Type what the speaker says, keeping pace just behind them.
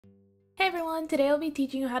Hey everyone, today I'll be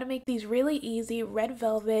teaching you how to make these really easy red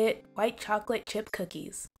velvet white chocolate chip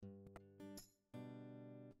cookies.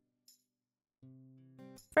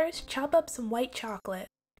 First, chop up some white chocolate.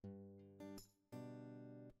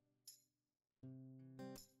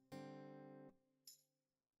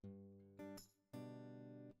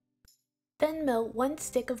 Then melt 1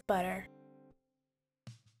 stick of butter.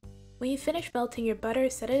 When you finish melting your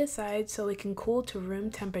butter, set it aside so it can cool to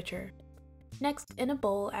room temperature. Next, in a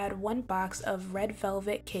bowl, add 1 box of red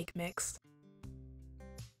velvet cake mix.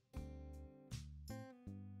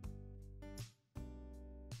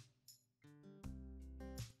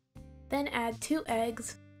 Then add 2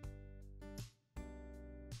 eggs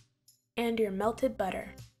and your melted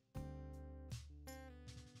butter.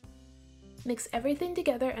 Mix everything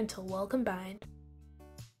together until well combined.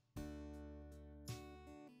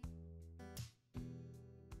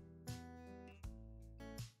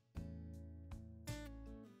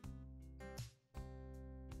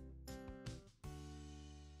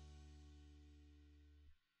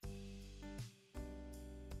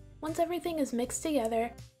 Once everything is mixed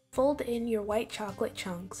together, fold in your white chocolate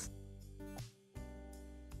chunks.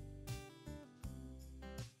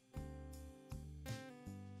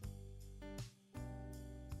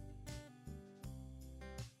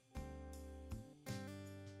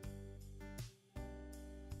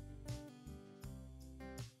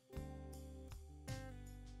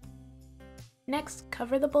 Next,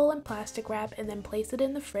 cover the bowl in plastic wrap and then place it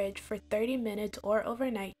in the fridge for 30 minutes or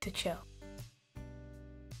overnight to chill.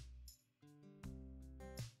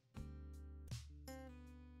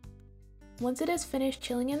 Once it is finished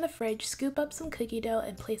chilling in the fridge, scoop up some cookie dough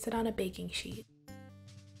and place it on a baking sheet.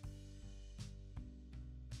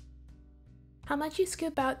 How much you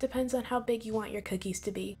scoop out depends on how big you want your cookies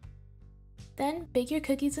to be. Then, bake your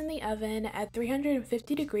cookies in the oven at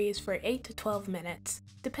 350 degrees for 8 to 12 minutes,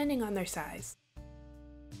 depending on their size.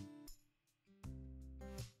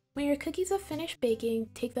 When your cookies have finished baking,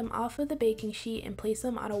 take them off of the baking sheet and place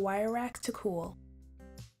them on a wire rack to cool.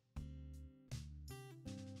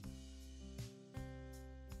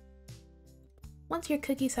 Once your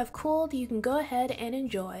cookies have cooled, you can go ahead and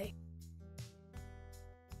enjoy.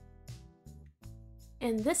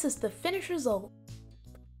 And this is the finished result.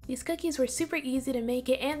 These cookies were super easy to make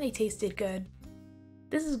and they tasted good.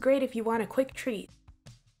 This is great if you want a quick treat.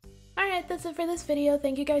 Alright, that's it for this video.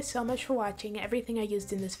 Thank you guys so much for watching. Everything I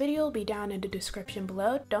used in this video will be down in the description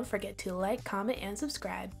below. Don't forget to like, comment, and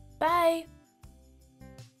subscribe. Bye!